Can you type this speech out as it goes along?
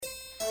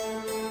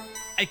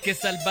Hay que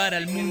salvar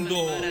al mundo.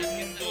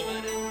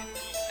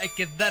 Hay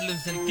que darle un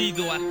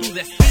sentido a tu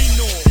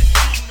destino.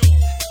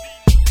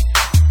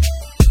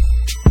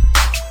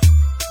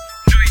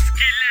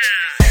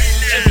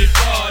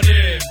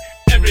 Everybody,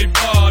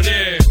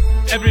 everybody,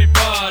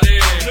 everybody,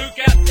 look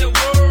at the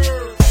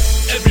world.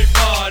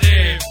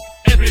 Everybody,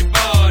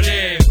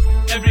 everybody,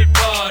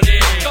 everybody,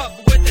 stop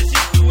with the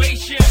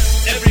situation.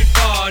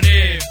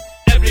 Everybody,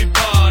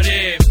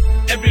 everybody,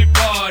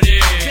 everybody,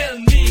 tell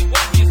me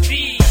what you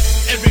see.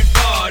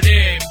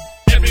 Everybody,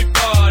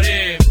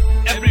 everybody,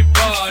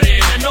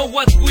 everybody, I know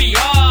what we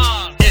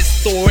are.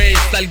 Esto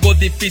es algo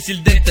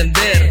difícil de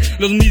entender.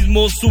 Los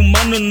mismos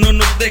humanos no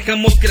nos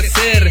dejamos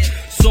crecer.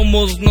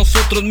 Somos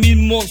nosotros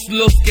mismos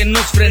los que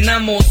nos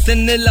frenamos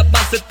en el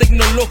avance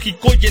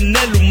tecnológico y en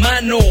el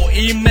humano.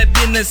 Y me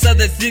vienes a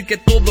decir que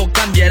todo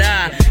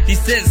cambiará.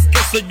 Dices que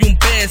soy un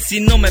pez y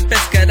no me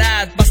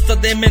pescarás. Basta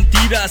de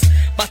mentiras,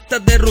 basta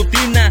de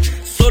rutina.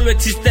 Solo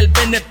existe el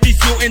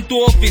beneficio en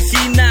tu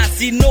oficina.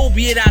 Si no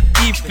hubiera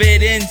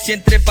diferencia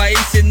entre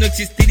países, no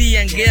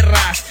existirían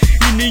guerras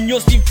y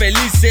niños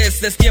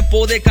infelices. Es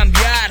tiempo de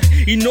cambiar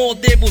y no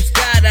de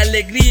buscar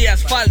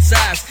alegrías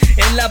falsas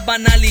en la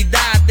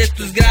banalidad.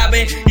 Esto es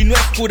grave y no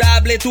es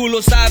curable, tú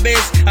lo sabes,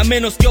 a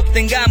menos que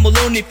obtengamos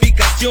la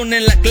unificación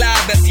en la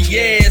clave. Así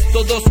es,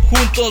 todos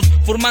juntos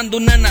formando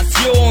una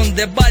nación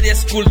de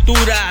varias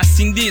culturas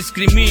sin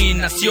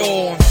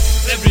discriminación.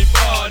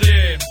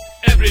 Everybody,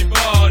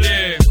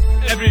 everybody,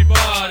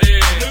 everybody,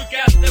 look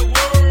at the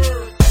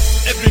world.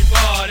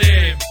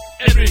 Everybody,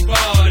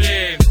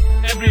 everybody,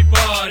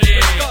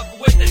 everybody, stop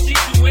with the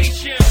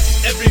situation.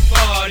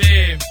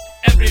 Everybody,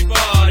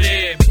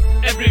 everybody,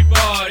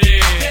 everybody,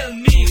 tell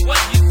me what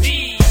you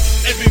see.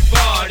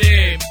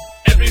 Everybody,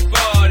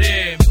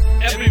 everybody,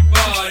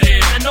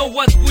 everybody, I know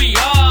what we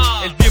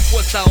are. El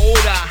tiempo es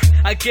ahora,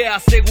 hay que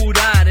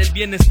asegurar el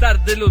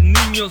bienestar de los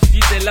niños y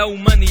de la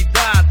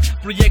humanidad.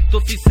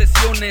 Proyectos y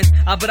sesiones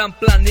habrán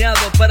planeado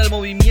para el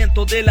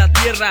movimiento de la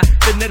tierra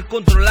tener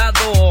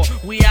controlado.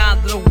 We are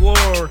the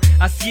world,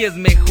 así es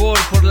mejor.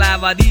 Por la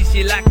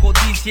avaricia y la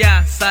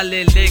codicia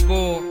sale el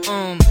ego.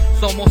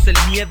 Somos el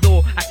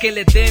miedo, ¿a qué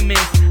le temes?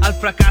 Al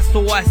fracaso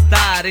o a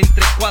estar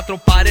entre cuatro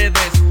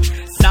paredes.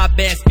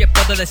 Sabes que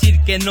puedo decir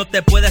que no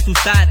te puede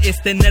asustar.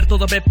 Es tener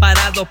todo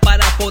preparado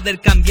para poder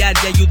cambiar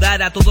y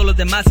ayudar a todos los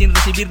demás sin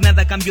recibir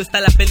nada a cambio.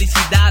 Está la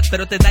felicidad,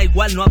 pero te da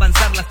igual no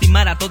avanzar,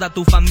 lastimar a toda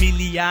tu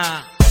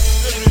familia.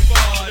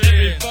 Everybody,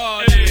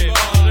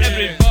 everybody,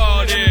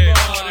 everybody,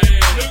 everybody.